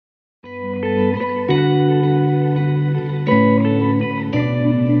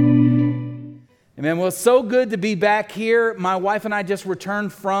Amen. Well, it's so good to be back here. My wife and I just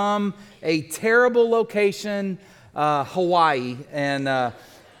returned from a terrible location, Hawaii, and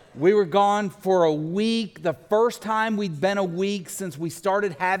we were gone for a week. The first time we'd been a week since we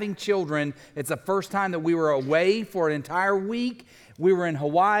started having children. It's the first time that we were away for an entire week. We were in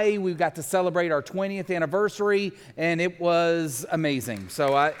Hawaii. We got to celebrate our 20th anniversary, and it was amazing.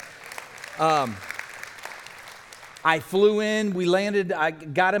 So I flew in, we landed, I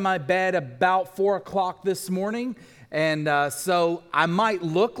got in my bed about 4 o'clock this morning, and so I might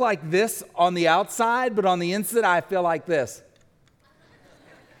look like this on the outside, but on the inside I feel like this.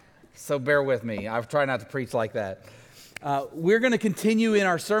 So bear with me. I'll try not to preach like that. We're going to continue in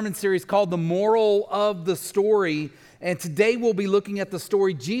our sermon series called The Moral of the Story, and today we'll be looking at the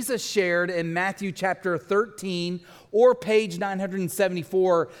story Jesus shared in Matthew chapter 13, or page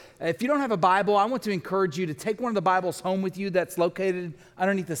 974. If you don't have a Bible, I want to encourage you to take one of the Bibles home with you that's located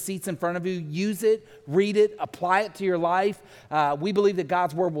underneath the seats in front of you. Use it, read it, apply it to your life. We believe that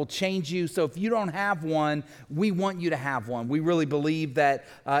God's Word will change you. So if you don't have one, we want you to have one. We really believe that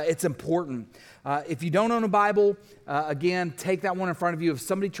it's important. If you don't own a Bible, again, take that one in front of you. If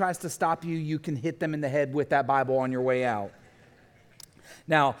somebody tries to stop you, you can hit them in the head with that Bible on your way out.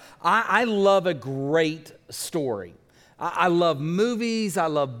 Now, I love a great story. I love movies, I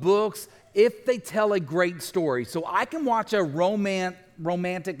love books, if they tell a great story. So I can watch a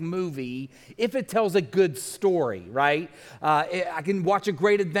romantic movie if it tells a good story, right? I can watch a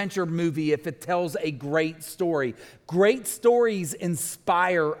great adventure movie if it tells a great story. Great stories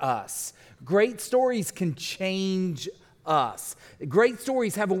inspire us. Great stories can change us. Great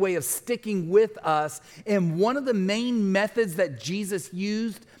stories have a way of sticking with us. And one of the main methods that Jesus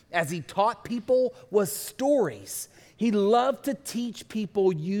used as he taught people was stories. He loved to teach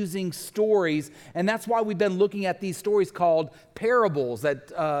people using stories, and that's why we've been looking at these stories called parables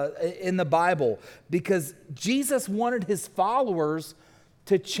in the Bible, because Jesus wanted his followers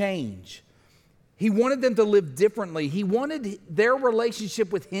to change. He wanted them to live differently. He wanted their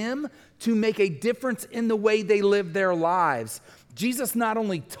relationship with him to make a difference in the way they live their lives. Jesus not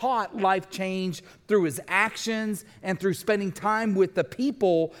only taught life change through his actions and through spending time with the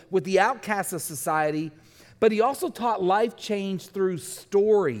people, with the outcasts of society, but he also taught life change through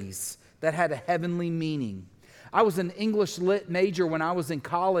stories that had a heavenly meaning. I was an English lit major when I was in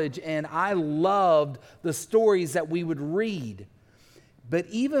college, and I loved the stories that we would read. But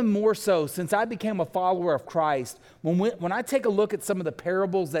even more so, since I became a follower of Christ, when I take a look at some of the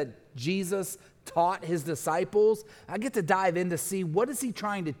parables that Jesus taught his disciples, I get to dive in to see what is he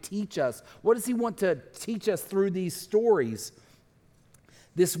trying to teach us? What does he want to teach us through these stories?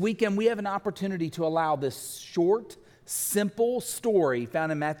 This weekend, we have an opportunity to allow this short, simple story found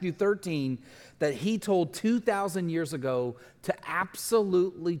in Matthew 13 that he told 2,000 years ago to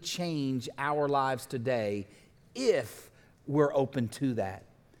absolutely change our lives today if we're open to that.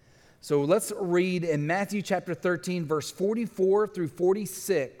 So let's read in Matthew chapter 13, verse 44 through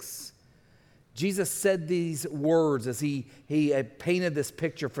 46. Jesus said these words as he painted this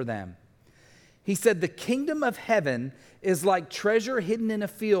picture for them. He said, "The kingdom of heaven is like treasure hidden in a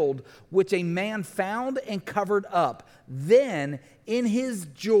field, which a man found and covered up. Then, in his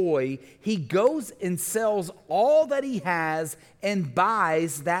joy, he goes and sells all that he has and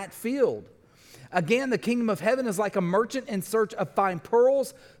buys that field. Again, the kingdom of heaven is like a merchant in search of fine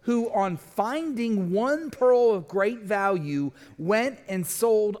pearls, who on finding one pearl of great value, went and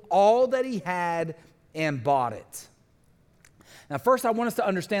sold all that he had and bought it." Now, first, I want us to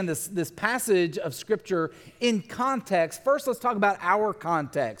understand this passage of Scripture in context. First, let's talk about our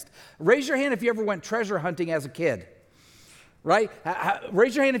context. Raise your hand if you ever went treasure hunting as a kid, right?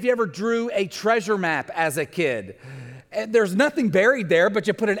 Raise your hand if you ever drew a treasure map as a kid. And there's nothing buried there, but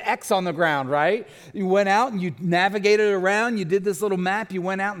you put an X on the ground, right? You went out and you navigated around, you did this little map, you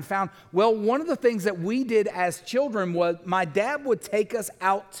went out and found. Well, one of the things that we did as children was my dad would take us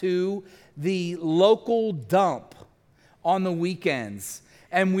out to the local dump on the weekends,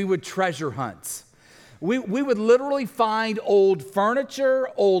 and we would treasure hunt. We would literally find old furniture,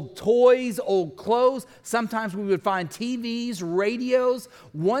 old toys, old clothes. Sometimes we would find TVs, radios.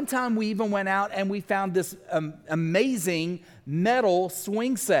 One time we even went out and we found this amazing metal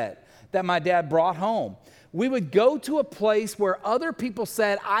swing set that my dad brought home. We would go to a place where other people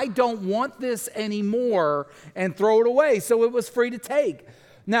said, "I don't want this anymore," and throw it away, so it was free to take.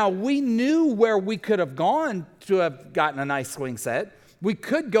 Now, we knew where we could have gone to have gotten a nice swing set. We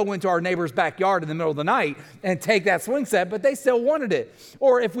could go into our neighbor's backyard in the middle of the night and take that swing set, but they still wanted it.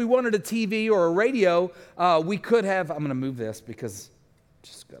 Or if we wanted a TV or a radio, we could have, I'm going to move this because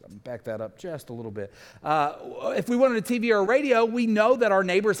Just got to back that up just a little bit. If we wanted a TV or a radio, we know that our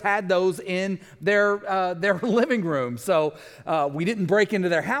neighbors had those in their living room. So we didn't break into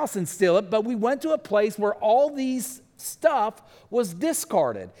their house and steal it, but we went to a place where all these stuff was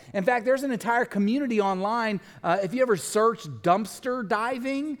discarded. In fact, there's an entire community online. If you ever search dumpster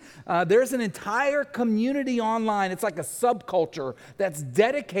diving, there's an entire community online. It's like a subculture that's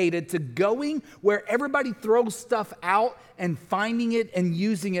dedicated to going where everybody throws stuff out and finding it and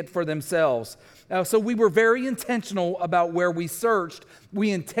using it for themselves. So we were very intentional about where we searched.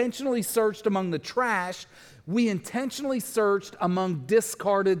 We intentionally searched among the trash. We intentionally searched among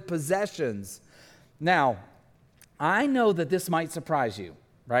discarded possessions. Now, I know that this might surprise you,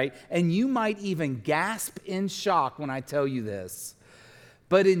 right? And you might even gasp in shock when I tell you this.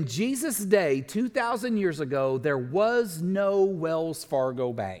 But in Jesus' day, 2,000 years ago, there was no Wells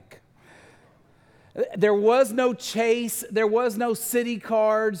Fargo Bank. There was no Chase. There was no City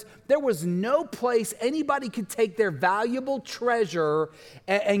Cards. There was no place anybody could take their valuable treasure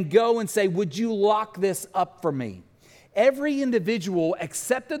and go and say, would you lock this up for me? Every individual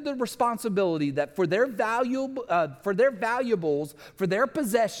accepted the responsibility that for their valuables, for their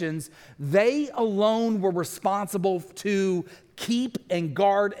possessions, they alone were responsible to keep and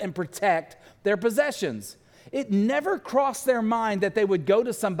guard and protect their possessions. It never crossed their mind that they would go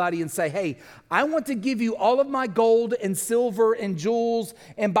to somebody and say, hey, I want to give you all of my gold and silver and jewels,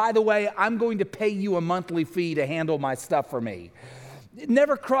 and by the way, I'm going to pay you a monthly fee to handle my stuff for me. It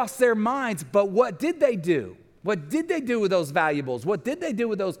never crossed their minds, but what did they do? What did they do with those valuables? What did they do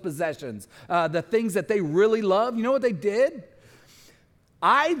with those possessions? The things that they really love, you know what they did?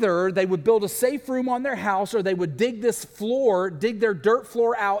 Either they would build a safe room on their house, or they would dig their dirt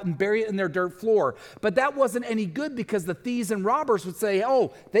floor out and bury it in their dirt floor. But that wasn't any good because the thieves and robbers would say,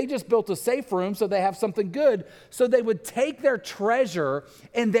 oh, they just built a safe room, so they have something good. So they would take their treasure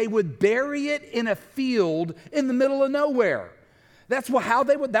and they would bury it in a field in the middle of nowhere. That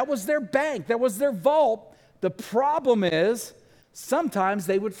was their bank, that was their vault. The problem is, sometimes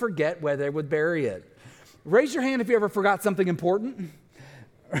they would forget where they would bury it. Raise your hand if you ever forgot something important,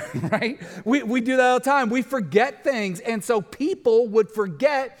 right? We do that all the time. We forget things, and so people would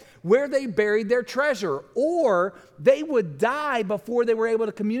forget where they buried their treasure, or they would die before they were able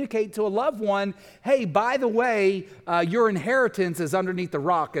to communicate to a loved one, hey, by the way, your inheritance is underneath the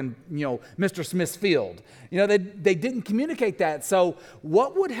rock in, Mr. Smith's field. They didn't communicate that. So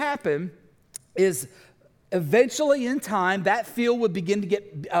what would happen is, eventually, in time, that field would begin to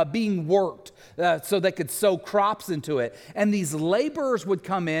get being worked so they could sow crops into it. And these laborers would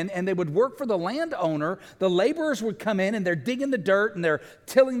come in and they would work for the landowner. The laborers would come in and they're digging the dirt and they're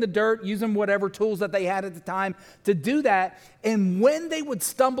tilling the dirt, using whatever tools that they had at the time to do that. And when they would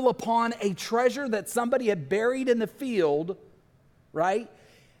stumble upon a treasure that somebody had buried in the field, right?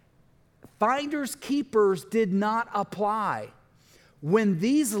 Finders keepers did not apply. When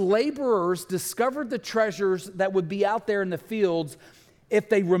these laborers discovered the treasures that would be out there in the fields, if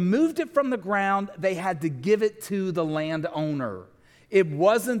they removed it from the ground, they had to give it to the landowner. It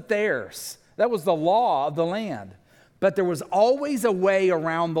wasn't theirs. That was the law of the land. But there was always a way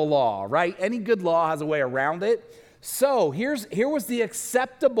around the law, right? Any good law has a way around it. So here was the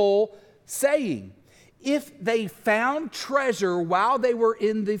acceptable saying. If they found treasure while they were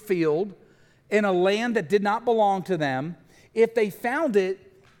in the field, in a land that did not belong to them, if they found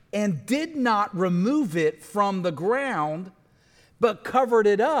it and did not remove it from the ground, but covered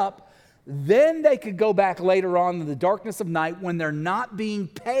it up, then they could go back later on in the darkness of night when they're not being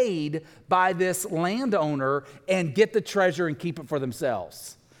paid by this landowner and get the treasure and keep it for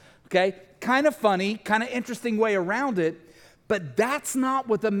themselves. Okay? Kind of funny, kind of interesting way around it, but that's not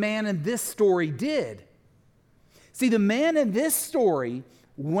what the man in this story did. See, the man in this story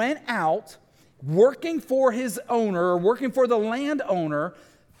went out working for his owner, or working for the landowner,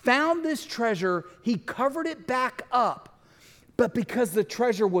 found this treasure, he covered it back up. But because the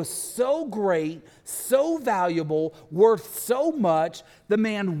treasure was so great, so valuable, worth so much, the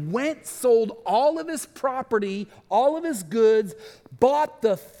man went, sold all of his property, all of his goods, bought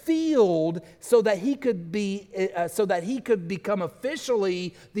the field so that he could become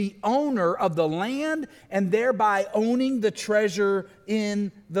officially the owner of the land, and thereby owning the treasure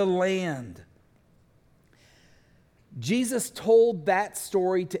in the land. Jesus told that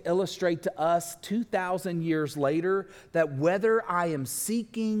story to illustrate to us 2,000 years later that whether I am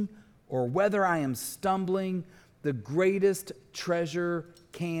seeking or whether I am stumbling, the greatest treasure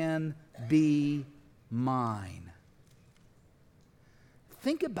can be mine.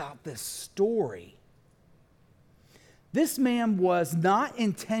 Think about this story. This man was not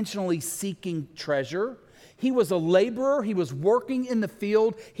intentionally seeking treasure. He was a laborer. He was working in the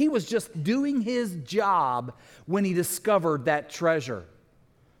field. He was just doing his job when he discovered that treasure.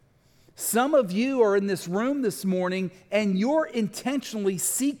 Some of you are in this room this morning and you're intentionally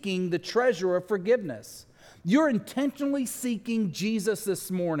seeking the treasure of forgiveness. You're intentionally seeking Jesus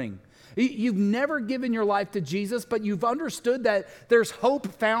this morning. You've never given your life to Jesus, but you've understood that there's hope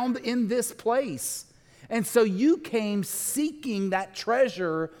found in this place. And so you came seeking that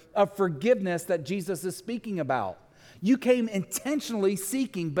treasure of forgiveness that Jesus is speaking about. You came intentionally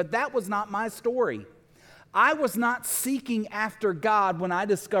seeking, but that was not my story. I was not seeking after God when I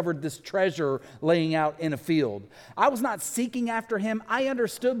discovered this treasure laying out in a field. I was not seeking after him. I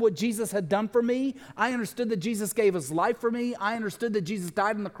understood what Jesus had done for me. I understood that Jesus gave his life for me. I understood that Jesus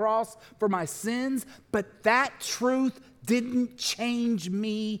died on the cross for my sins. But that truth didn't change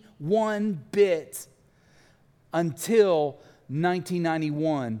me one bit until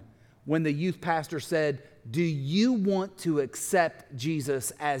 1991 when the youth pastor said, "Do you want to accept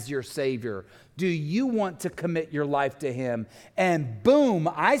Jesus as your Savior? Do you want to commit your life to him?" And boom,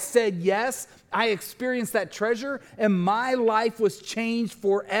 I said yes. I experienced that treasure and my life was changed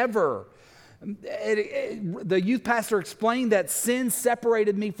forever. The youth pastor explained that sin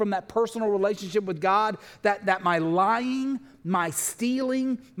separated me from that personal relationship with God, that my lying, my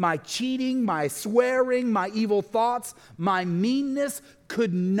stealing, my cheating, my swearing, my evil thoughts, my meanness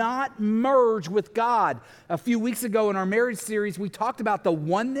could not merge with God. A few weeks ago in our marriage series, we talked about the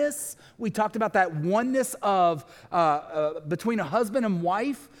oneness. We talked about that oneness of between a husband and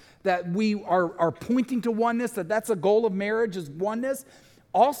wife, that we are pointing to oneness, that's a goal of marriage is oneness.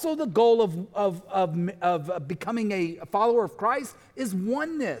 Also, the goal of becoming a follower of Christ is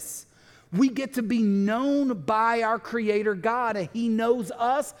oneness. We get to be known by our Creator God, and he knows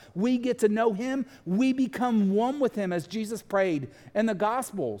us. We get to know him. We become one with him, as Jesus prayed in the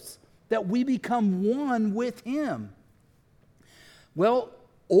Gospels, that we become one with him. Well,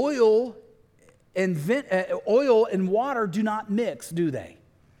 oil and water do not mix, do they?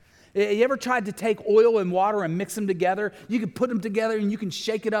 You ever tried to take oil and water and mix them together? You can put them together and you can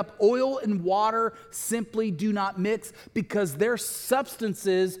shake it up. Oil and water simply do not mix because their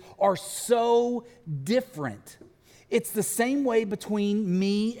substances are so different. It's the same way between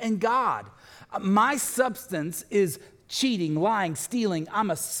me and God. My substance is cheating, lying, stealing. I'm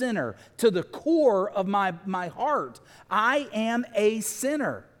a sinner. To the core of my heart, I am a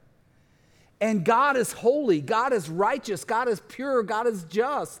sinner. And God is holy, God is righteous, God is pure, God is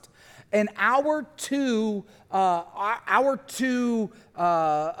just. And our two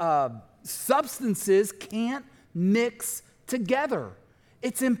substances can't mix together.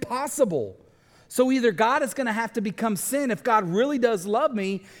 It's impossible. So either God is going to have to become sin. If God really does love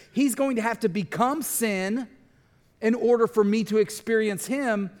me, he's going to have to become sin in order for me to experience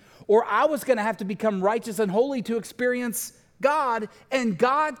him, or I was going to have to become righteous and holy to experience God, and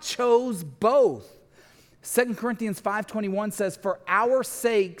God chose both. 2 Corinthians 5:21 says, "For our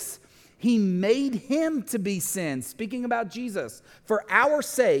sakes he made him to be sin." Speaking about Jesus. For our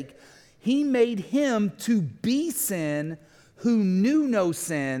sake, he made him to be sin who knew no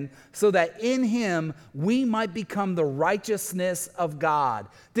sin, so that in him we might become the righteousness of God.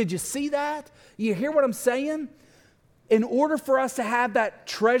 Did you see that? You hear what I'm saying? In order for us to have that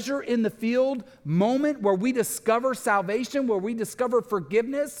treasure in the field moment where we discover salvation, where we discover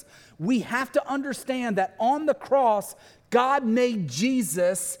forgiveness, we have to understand that on the cross, God made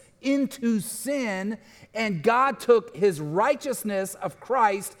Jesus into sin, and God took his righteousness of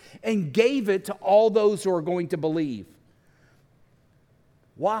Christ and gave it to all those who are going to believe.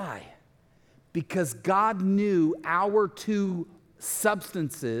 Why? Because God knew our two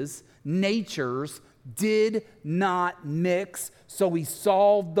substances, natures, did not mix, so he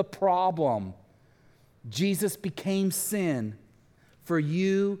solved the problem. Jesus became sin for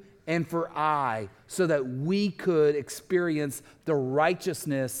you and for I, so that we could experience the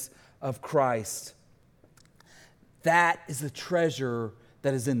righteousness of Christ. That is the treasure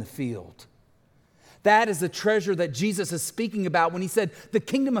that is in the field. That is the treasure that Jesus is speaking about when he said, the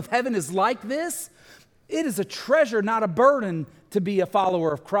kingdom of heaven is like this. It is a treasure, not a burden, to be a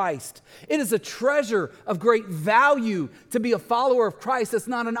follower of Christ. It is a treasure of great value to be a follower of Christ. It's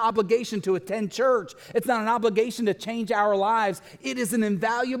not an obligation to attend church. It's not an obligation to change our lives. It is an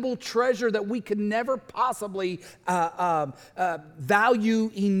invaluable treasure that we could never possibly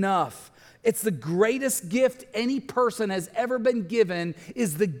value enough. It's the greatest gift any person has ever been given,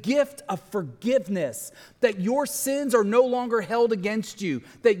 is the gift of forgiveness, that your sins are no longer held against you,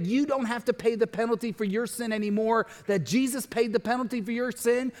 that you don't have to pay the penalty for your sin anymore, that Jesus paid the penalty for your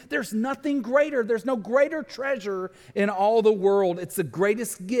sin. There's nothing greater. There's no greater treasure in all the world. It's the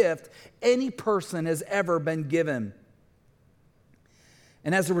greatest gift any person has ever been given.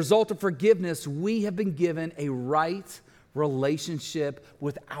 And as a result of forgiveness, we have been given a right relationship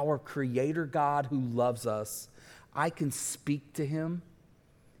with our Creator God who loves us. I can speak to Him.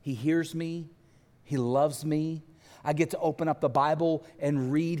 He hears me. He loves me. I get to open up the Bible and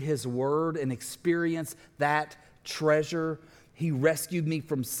read His Word and experience that treasure. He rescued me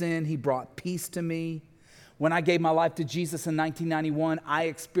from sin. He brought peace to me. When I gave my life to Jesus in 1991, I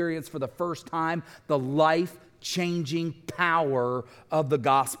experienced for the first time the life-changing power of the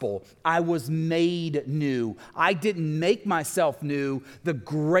gospel. I was made new. I didn't make myself new. The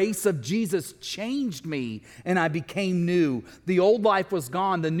grace of Jesus changed me, and I became new. The old life was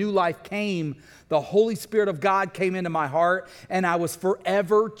gone. The new life came. The Holy Spirit of God came into my heart, and I was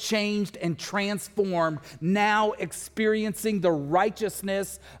forever changed and transformed, now experiencing the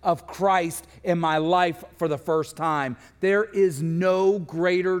righteousness of Christ in my life for the first time. There is no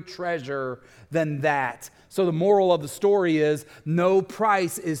greater treasure than that. So the moral of the story is no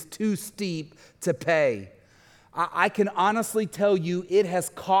price is too steep to pay. I can honestly tell you it has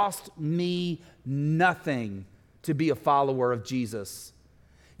cost me nothing to be a follower of Jesus.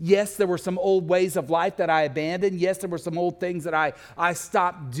 Yes, there were some old ways of life that I abandoned. Yes, there were some old things that I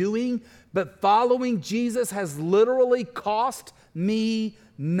stopped doing. But following Jesus has literally cost me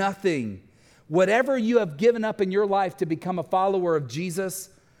nothing. Whatever you have given up in your life to become a follower of Jesus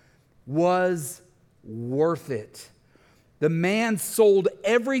was worth it. The man sold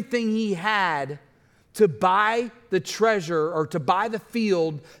everything he had to buy the treasure, or to buy the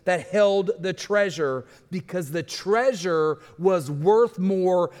field that held the treasure, because the treasure was worth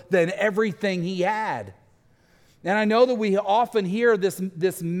more than everything he had. And I know that we often hear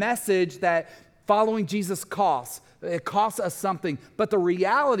this message that following Jesus costs. It costs us something. But the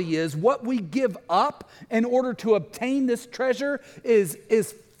reality is what we give up in order to obtain this treasure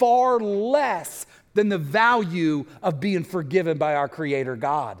is far less than the value of being forgiven by our Creator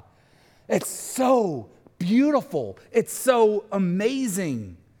God. It's so beautiful. It's so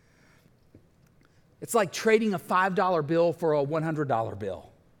amazing. It's like trading a $5 bill for a $100 bill.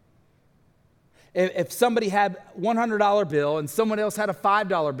 If somebody had a $100 bill and someone else had a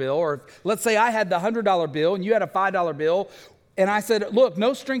 $5 bill, or let's say I had the $100 bill and you had a $5 bill, and I said, look,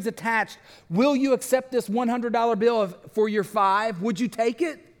 no strings attached. Will you accept this $100 bill for your $5? Would you take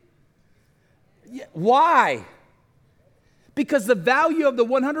it? Why? Because the value of the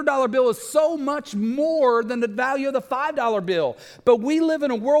 $100 bill is so much more than the value of the $5 bill. But we live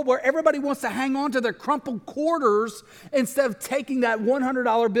in a world where everybody wants to hang on to their crumpled quarters instead of taking that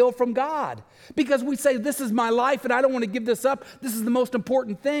 $100 bill from God. Because we say, this is my life and I don't want to give this up. This is the most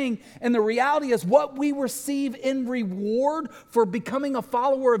important thing. And the reality is what we receive in reward for becoming a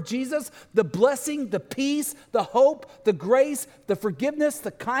follower of Jesus, the blessing, the peace, the hope, the grace, the forgiveness,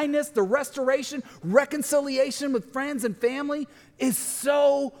 the kindness, the restoration, reconciliation with friends and family is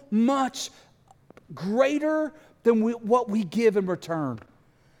so much greater than what we give in return.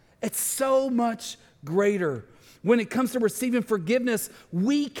 It's so much greater. When it comes to receiving forgiveness,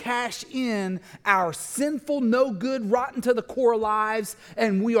 we cash in our sinful, no good, rotten to the core lives,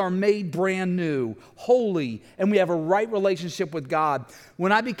 and we are made brand new, holy, and we have a right relationship with God.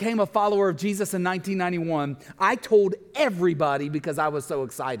 When I became a follower of Jesus in 1991, I told everybody because I was so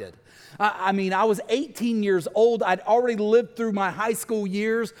excited. I was 18 years old. I'd already lived through my high school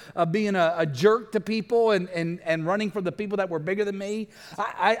years of being a jerk to people and running from the people that were bigger than me.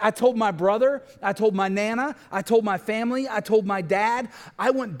 I told my brother, I told my nana, I told my family, I told my dad.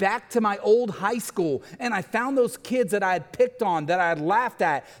 I went back to my old high school and I found those kids that I had picked on, that I had laughed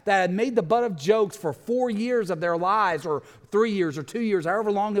at, that had made the butt of jokes for 4 years of their lives, or 3 years or 2 years,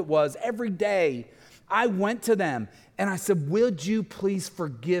 however long it was, every day. I went to them and I said, would you please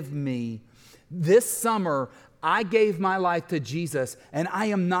forgive me? This summer, I gave my life to Jesus, and I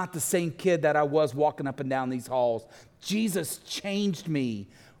am not the same kid that I was walking up and down these halls. Jesus changed me.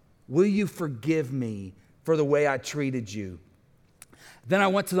 Will you forgive me for the way I treated you? Then I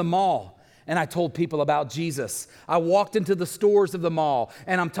went to the mall. And I told people about Jesus. I walked into the stores of the mall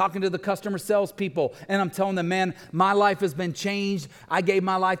and I'm talking to the customer salespeople and I'm telling them, man, my life has been changed. I gave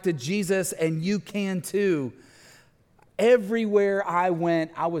my life to Jesus and you can too. Everywhere I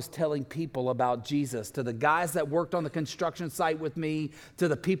went, I was telling people about Jesus, to the guys that worked on the construction site with me, to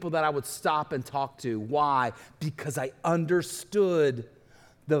the people that I would stop and talk to. Why? Because I understood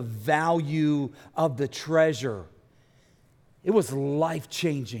the value of the treasure. It was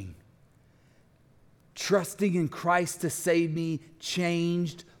life-changing. Trusting in Christ to save me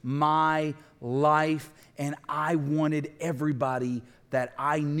changed my life, and I wanted everybody that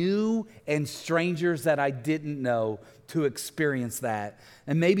I knew and strangers that I didn't know to experience that.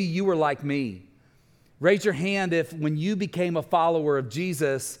 And maybe you were like me. Raise your hand if when you became a follower of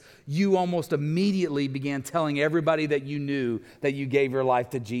Jesus, you almost immediately began telling everybody that you knew that you gave your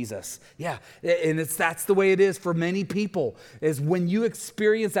life to Jesus. Yeah, and that's the way it is for many people, is when you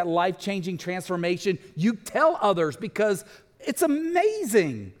experience that life-changing transformation, you tell others because it's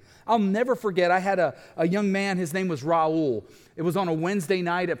amazing. I'll never forget, I had a young man, his name was Raul. It was on a Wednesday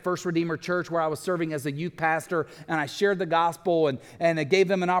night at First Redeemer Church where I was serving as a youth pastor, and I shared the gospel, and I gave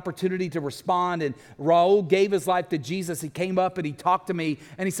them an opportunity to respond, and Raul gave his life to Jesus. He came up and he talked to me,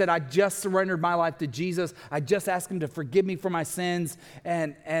 and he said, I just surrendered my life to Jesus. I just asked him to forgive me for my sins,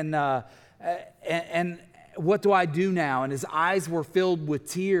 and what do I do now? And his eyes were filled with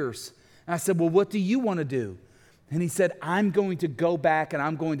tears. And I said, well, what do you want to do? And he said, I'm going to go back and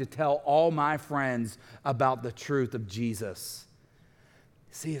I'm going to tell all my friends about the truth of Jesus.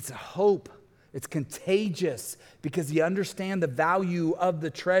 See, it's a hope. It's contagious because you understand the value of the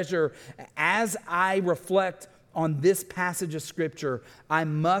treasure. As I reflect on this passage of Scripture, I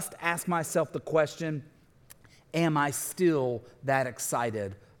must ask myself the question, am I still that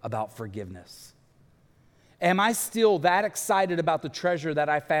excited about forgiveness? Am I still that excited about the treasure that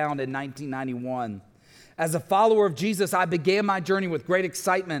I found in 1991? As a follower of Jesus, I began my journey with great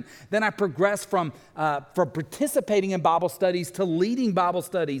excitement. Then I progressed from participating in Bible studies to leading Bible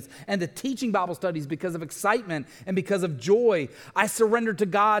studies and to teaching Bible studies because of excitement and because of joy. I surrendered to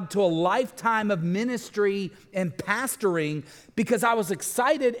God to a lifetime of ministry and pastoring because I was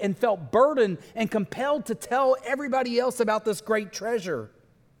excited and felt burdened and compelled to tell everybody else about this great treasure.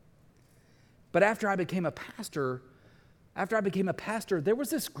 But after I became a pastor, there was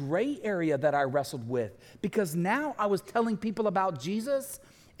this gray area that I wrestled with because now I was telling people about Jesus,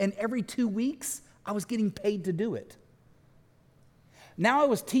 and every 2 weeks I was getting paid to do it. Now I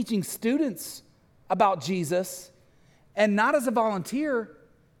was teaching students about Jesus, and not as a volunteer,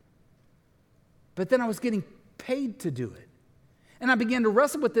 but then I was getting paid to do it. And I began to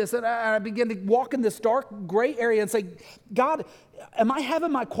wrestle with this, and I began to walk in this dark gray area and say, God, am I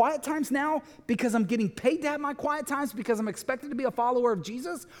having my quiet times now because I'm getting paid to have my quiet times because I'm expected to be a follower of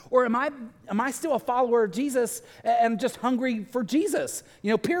Jesus? Or am I still a follower of Jesus and just hungry for Jesus?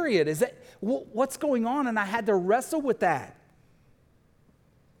 Period. What's going on? And I had to wrestle with that.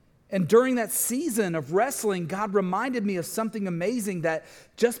 And during that season of wrestling, God reminded me of something amazing, that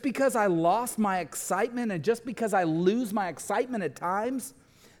just because I lost my excitement and just because I lose my excitement at times,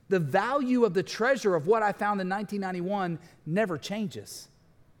 the value of the treasure of what I found in 1991 never changes.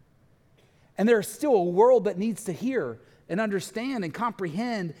 And there's still a world that needs to hear and understand and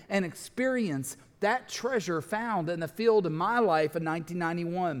comprehend and experience that treasure found in the field of my life in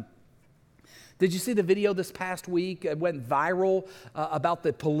 1991. Did you see the video this past week? It went viral about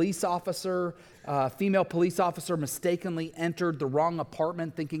the police officer, female police officer mistakenly entered the wrong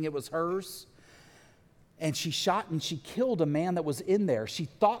apartment thinking it was hers. And she shot and she killed a man that was in there. She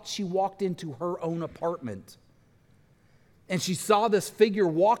thought she walked into her own apartment. And she saw this figure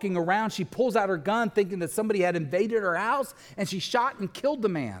walking around. She pulls out her gun thinking that somebody had invaded her house, and she shot and killed the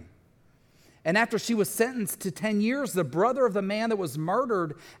man. And after she was sentenced to 10 years, the brother of the man that was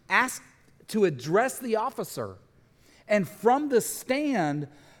murdered asked to address the officer. And from the stand,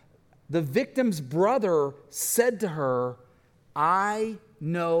 the victim's brother said to her, I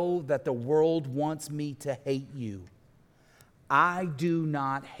know that the world wants me to hate you. I do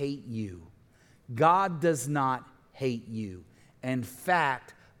not hate you. God does not hate you. In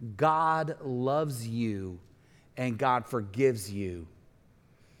fact, God loves you and God forgives you.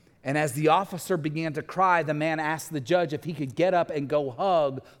 And as the officer began to cry, the man asked the judge if he could get up and go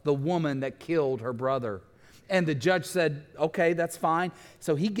hug the woman that killed her brother. And the judge said, okay, that's fine.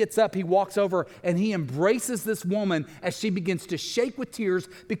 So he gets up, he walks over, and he embraces this woman as she begins to shake with tears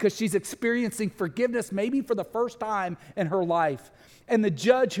because she's experiencing forgiveness maybe for the first time in her life. And the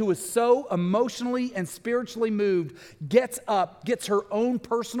judge, who was so emotionally and spiritually moved, gets up, gets her own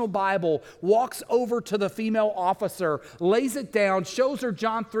personal Bible, walks over to the female officer, lays it down, shows her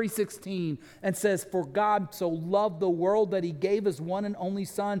John 3:16, and says, for God so loved the world that he gave his one and only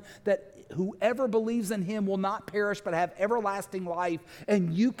Son, that whoever believes in him will not perish but have everlasting life.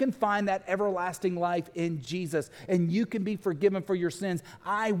 And you can find that everlasting life in Jesus. And you can be forgiven for your sins.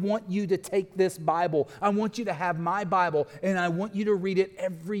 I want you to take this Bible. I want you to have my Bible. And I want you to read it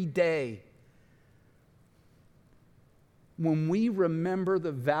every day. when we remember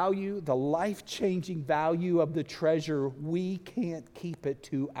the value, the life-changing value of the treasure, we can't keep it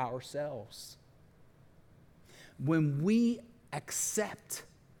to ourselves. When we accept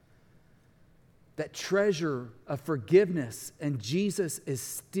that treasure of forgiveness and Jesus is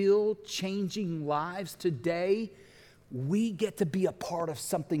still changing lives today, we get to be a part of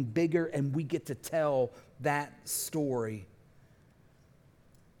something bigger and we get to tell that story.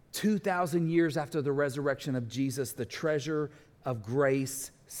 2,000 years after the resurrection of Jesus, the treasure of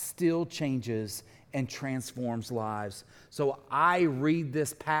grace still changes and transforms lives. So I read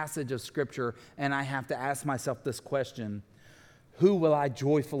this passage of Scripture and I have to ask myself this question: who will I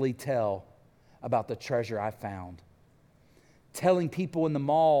joyfully tell about the treasure I found? Telling people in the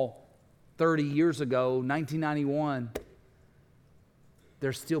mall 30 years ago, 1991,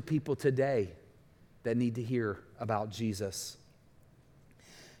 there's still people today that need to hear about Jesus.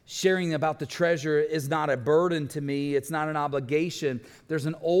 Sharing about the treasure is not a burden to me. It's not an obligation. There's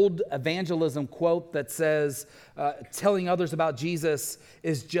an old evangelism quote that says, telling others about Jesus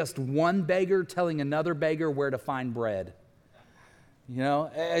is just one beggar telling another beggar where to find bread. You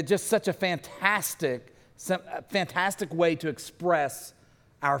know, just such a fantastic way to express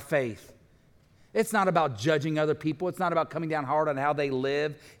our faith. It's not about judging other people. It's not about coming down hard on how they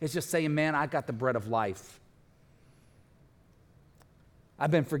live. It's just saying, man, I got the bread of life. I've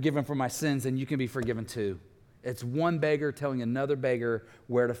been forgiven for my sins, and you can be forgiven too. It's one beggar telling another beggar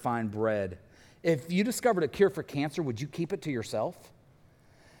where to find bread. If you discovered a cure for cancer, would you keep it to yourself?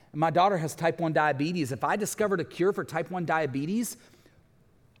 My daughter has type 1 diabetes. If I discovered a cure for type 1 diabetes,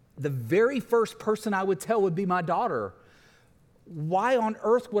 the very first person I would tell would be my daughter. Why on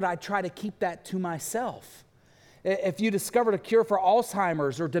earth would I try to keep that to myself? If you discovered a cure for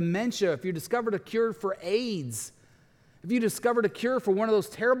Alzheimer's or dementia, if you discovered a cure for AIDS, if you discovered a cure for one of those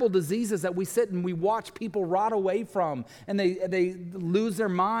terrible diseases that we sit and we watch people rot away from, and they lose their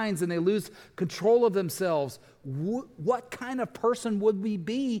minds and they lose control of themselves, what kind of person would we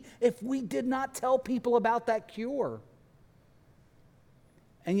be if we did not tell people about that cure?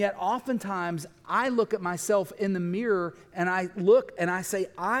 And yet oftentimes I look at myself in the mirror and I look and I say,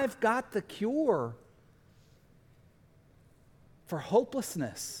 I've got the cure for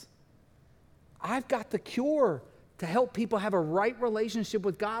hopelessness. I've got the cure to help people have a right relationship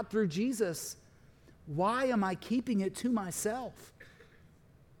with God through Jesus. Why am I keeping it to myself?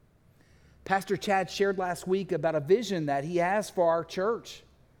 Pastor Chad shared last week about a vision that he has for our church,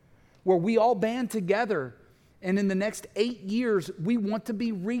 where we all band together, and in the next 8 years, we want to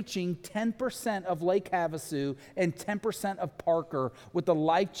be reaching 10% of Lake Havasu and 10% of Parker with the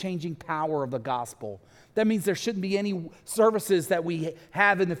life-changing power of the gospel. That means there shouldn't be any services that we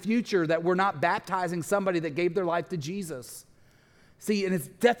have in the future that we're not baptizing somebody that gave their life to Jesus. See, and it's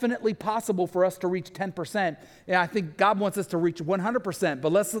definitely possible for us to reach 10%. And I think God wants us to reach 100%,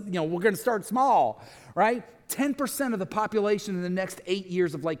 but we're going to start small, right? 10% of the population in the next 8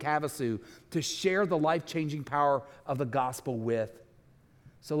 years of Lake Havasu to share the life-changing power of the gospel with.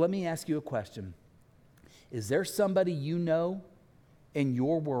 So let me ask you a question. Is there somebody you know in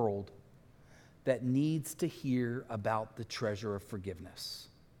your world that needs to hear about the treasure of forgiveness?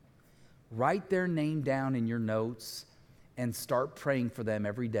 Write their name down in your notes and start praying for them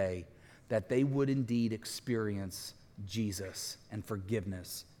every day that they would indeed experience Jesus and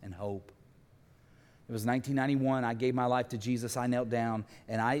forgiveness and hope. It was 1991. I gave my life to Jesus. I knelt down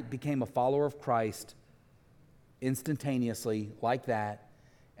and I became a follower of Christ instantaneously like that.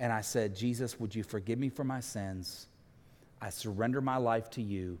 And I said, Jesus, would you forgive me for my sins? I surrender my life to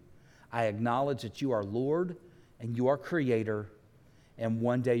you. I acknowledge that you are Lord and you are Creator, and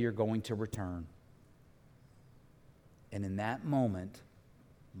one day you're going to return. And in that moment,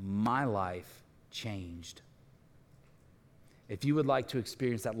 my life changed. If you would like to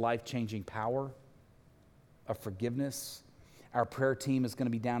experience that life-changing power of forgiveness, our prayer team is going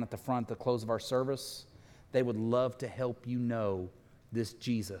to be down at the front at the close of our service. They would love to help you know this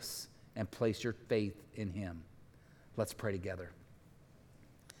Jesus and place your faith in him. Let's pray together.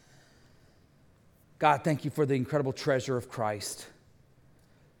 God, thank you for the incredible treasure of Christ.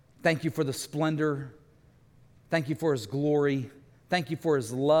 Thank you for the splendor. Thank you for his glory. Thank you for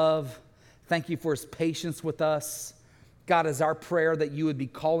his love. Thank you for his patience with us. God, is our prayer that you would be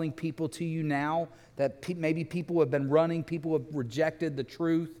calling people to you now, that maybe people have been running, people have rejected the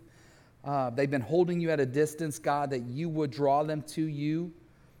truth. They've been holding you at a distance, God, that you would draw them to you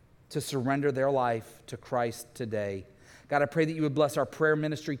to surrender their life to Christ today. God, I pray that you would bless our prayer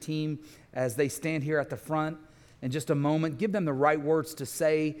ministry team as they stand here at the front in just a moment. Give them the right words to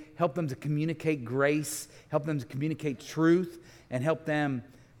say. Help them to communicate grace. Help them to communicate truth. And help them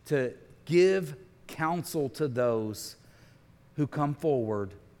to give counsel to those who come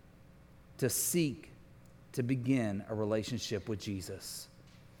forward to seek to begin a relationship with Jesus.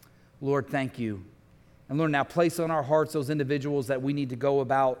 Lord, thank you. And Lord, now place on our hearts those individuals that we need to go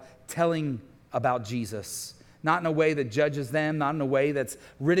about telling about Jesus, not in a way that judges them, not in a way that's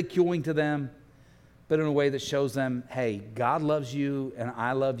ridiculing to them, but in a way that shows them, hey, God loves you and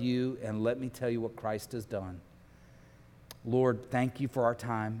I love you, and let me tell you what Christ has done. Lord, thank you for our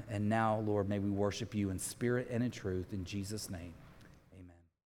time. And now, Lord, may we worship you in spirit and in truth. In Jesus' name.